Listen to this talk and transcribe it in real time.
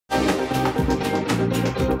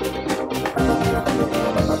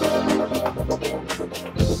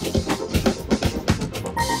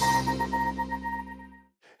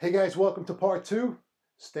Hey guys, welcome to part 2.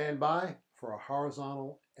 Stand by for a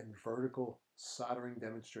horizontal and vertical soldering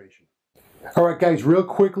demonstration. Alright guys, real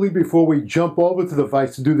quickly before we jump over to the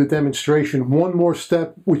vise to do the demonstration, one more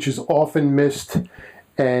step which is often missed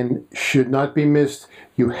and should not be missed.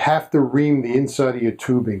 You have to ream the inside of your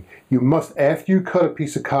tubing. You must, after you cut a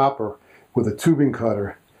piece of copper with a tubing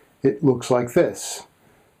cutter, it looks like this.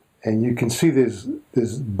 And you can see there's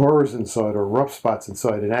burrs inside or rough spots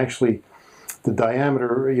inside, and actually the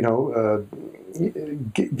diameter,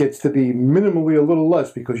 gets to be minimally a little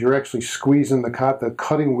less because you're actually squeezing the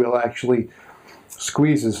cutting wheel actually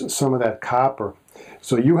squeezes some of that copper.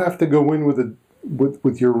 So you have to go in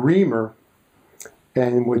with your reamer,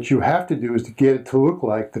 and what you have to do is to get it to look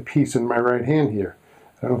like the piece in my right hand here.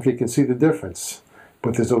 I don't know if you can see the difference,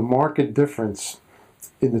 but there's a marked difference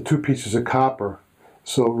in the two pieces of copper.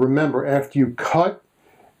 So remember, after you cut,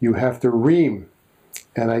 you have to ream,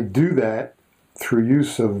 and I do that through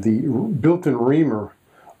use of the built-in reamer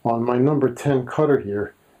on my number 10 cutter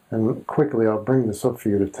here. And quickly I'll bring this up for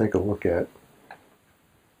you to take a look at.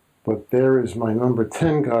 But there is my number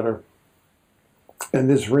 10 cutter, and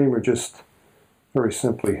this reamer just very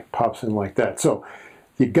simply pops in like that. So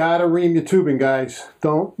you gotta ream your tubing, guys.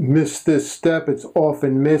 Don't miss this step. It's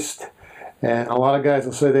often missed, and a lot of guys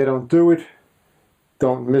will say they don't do it.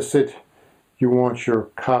 Don't miss it. You want your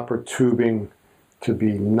copper tubing to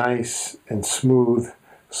be nice and smooth,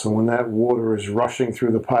 so when that water is rushing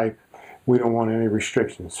through the pipe, we don't want any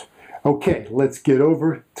restrictions. Okay, let's get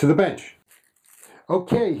over to the bench.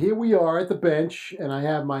 Okay, here we are at the bench, and I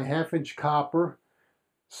have my 1/2 inch copper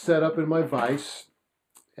set up in my vise,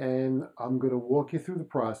 and I'm going to walk you through the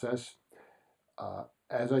process.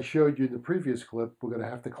 As I showed you in the previous clip, we're going to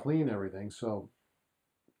have to clean everything, so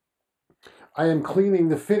I am cleaning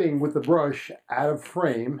the fitting with the brush out of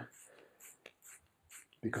frame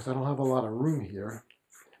because I don't have a lot of room here.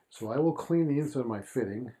 So I will clean the inside of my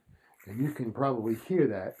fitting, and you can probably hear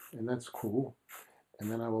that, and that's cool.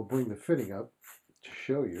 And then I will bring the fitting up to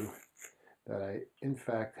show you that I, in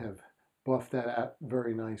fact, have buffed that out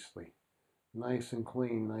very nicely. Nice and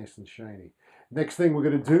clean, nice and shiny. Next thing we're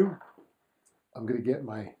going to do, I'm going to get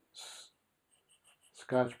my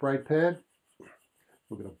Scotch-Brite pad.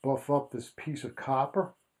 We're going to buff up this piece of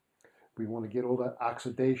copper. We want to get all that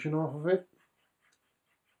oxidation off of it.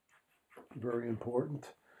 Very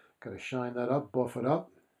important. Got to shine that up, buff it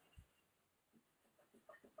up.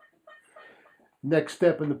 Next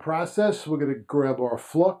step in the process, we're going to grab our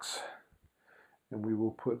flux, and we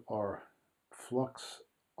will put our flux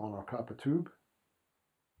on our copper tube,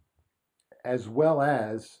 as well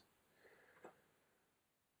as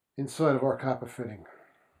inside of our copper fitting.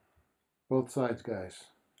 Both sides, guys.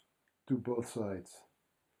 Do both sides.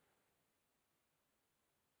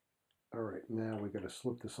 All right, now we're going to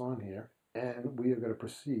slip this on here, and we are going to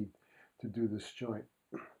proceed to do this joint.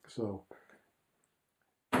 So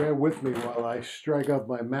bear with me while I strike up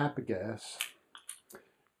my Mapp gas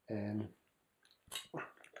and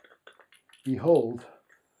behold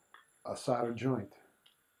a solder joint.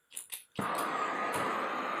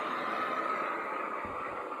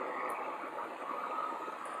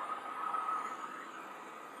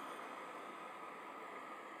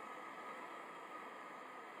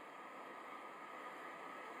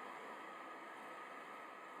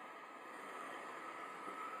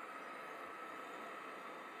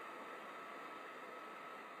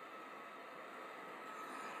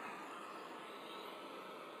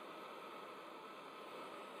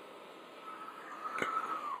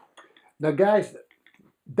 Now guys,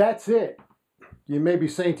 that's it. You may be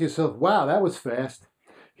saying to yourself, wow, that was fast.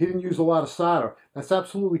 He didn't use a lot of solder. That's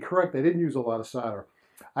absolutely correct. I didn't use a lot of solder.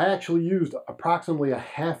 I actually used approximately a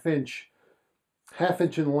half inch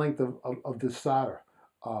in length of this solder.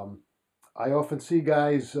 I often see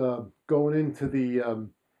guys going into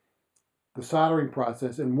the soldering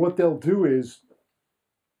process, and what they'll do is,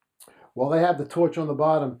 while they have the torch on the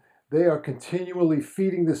bottom, they are continually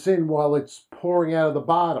feeding this in while it's pouring out of the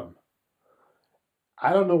bottom.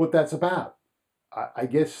 I don't know what that's about. I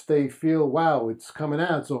guess they feel, wow, it's coming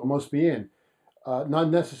out, so it must be in. Not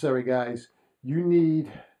necessary, guys. You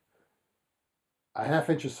need a 1/2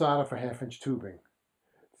 inch of solder for 1/2 inch tubing,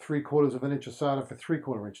 3/4 of an inch of solder for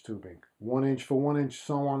 3/4 inch tubing, 1 inch for 1 inch,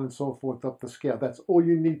 so on and so forth up the scale. That's all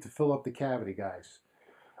you need to fill up the cavity, guys.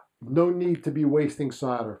 No need to be wasting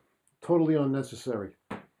solder. Totally unnecessary.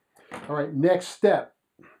 All right, next step,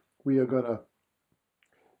 we are going to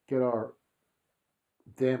get our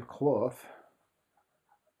damp cloth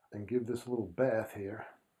and give this a little bath here,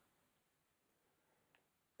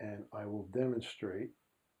 and I will demonstrate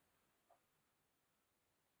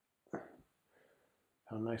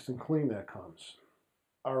how nice and clean that comes.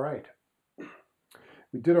 All right.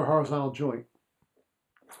 We did a horizontal joint.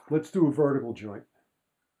 Let's do a vertical joint.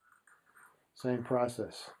 Same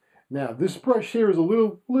process. Now, this brush here is a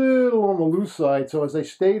little on the loose side. So as I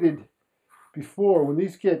stated before, when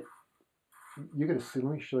these get, you're going to see,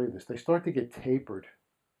 let me show you this. They start to get tapered.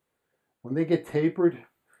 When they get tapered,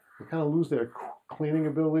 they kind of lose their cleaning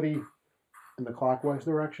ability in the clockwise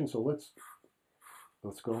direction. So let's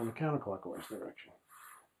go in the counterclockwise direction.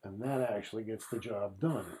 And that actually gets the job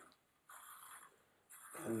done.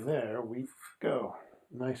 And there we go.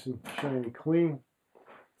 Nice and shiny clean.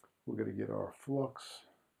 We're going to get our flux.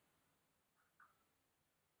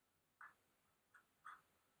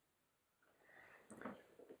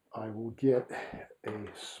 I will get a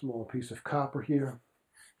small piece of copper here.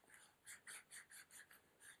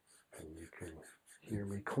 And you can hear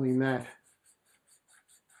me clean that.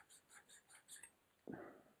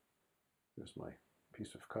 There's my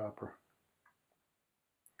piece of copper.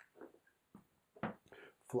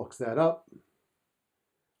 Flux that up.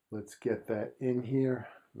 Let's get that in here,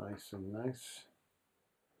 nice and nice.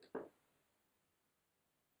 A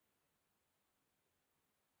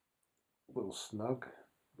little snug,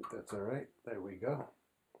 but that's all right. There we go.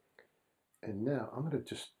 And now I'm going to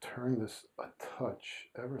just turn this a touch,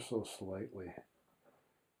 ever so slightly,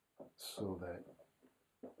 so that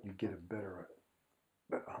you get a better.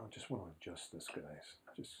 I just want to adjust this, guys.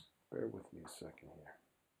 Just bear with me a second here.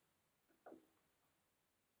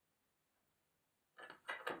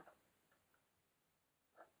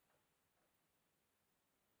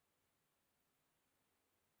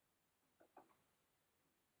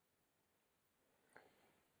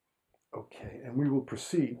 Okay, and we will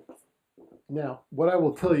proceed. Now, what I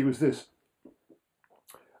will tell you is this.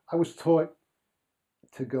 I was taught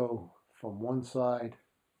to go from one side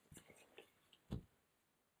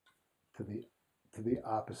to the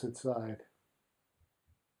opposite side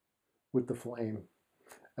with the flame.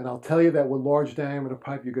 And I'll tell you that with large diameter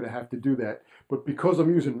pipe, you're going to have to do that. But because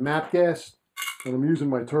I'm using Mapp gas, and I'm using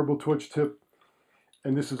my Turbo Torch tip,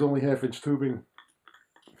 and this is only 1/2-inch tubing,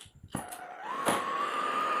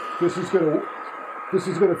 this is going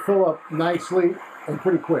to fill up nicely and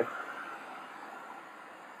pretty quick.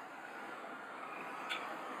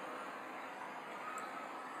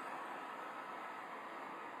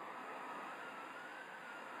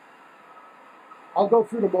 I'll go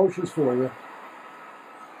through the motions for you.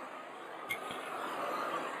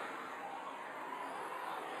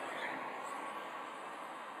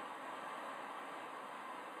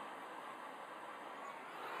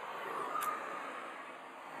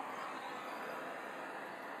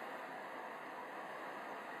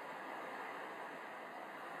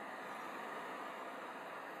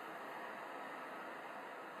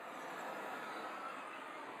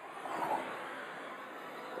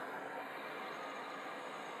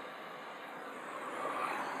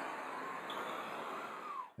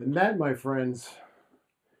 And that, my friends,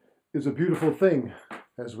 is a beautiful thing,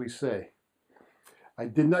 as we say. I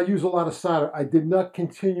did not use a lot of solder. I did not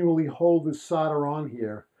continually hold this solder on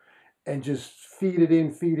here and just feed it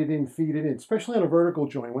in, feed it in, feed it in, especially on a vertical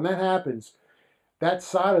joint. When that happens, that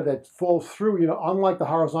solder that falls through, you know, unlike the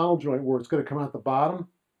horizontal joint where it's going to come out the bottom,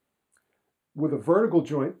 with a vertical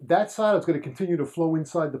joint, that solder is going to continue to flow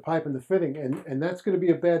inside the pipe and the fitting, and that's going to be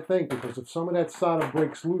a bad thing, because if some of that solder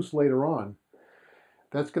breaks loose later on,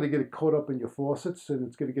 that's going to get caught up in your faucets, and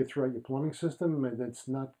it's going to get throughout your plumbing system, and it's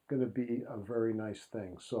not going to be a very nice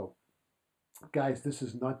thing. So, guys, this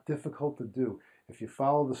is not difficult to do. If you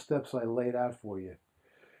follow the steps I laid out for you,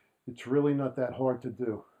 it's really not that hard to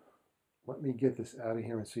do. Let me get this out of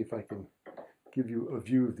here and see if I can give you a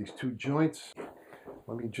view of these two joints.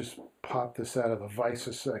 Let me just pop this out of the vise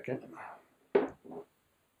a second.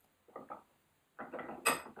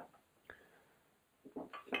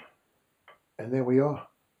 And there we are.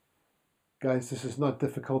 Guys, this is not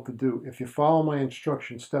difficult to do. If you follow my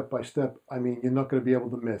instructions step by step, I mean, you're not going to be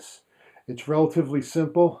able to miss. It's relatively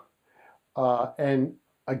simple. And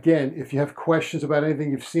again, if you have questions about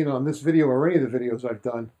anything you've seen on this video or any of the videos I've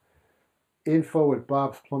done,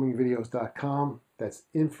 info@bobsplumbingvideos.com. That's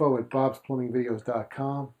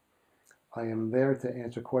info@bobsplumbingvideos.com. I am there to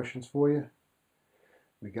answer questions for you.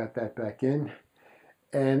 We got that back in.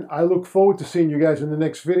 And I look forward to seeing you guys in the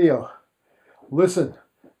next video. Listen,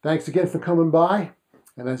 thanks again for coming by.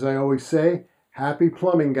 And as I always say, happy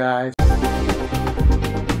plumbing, guys.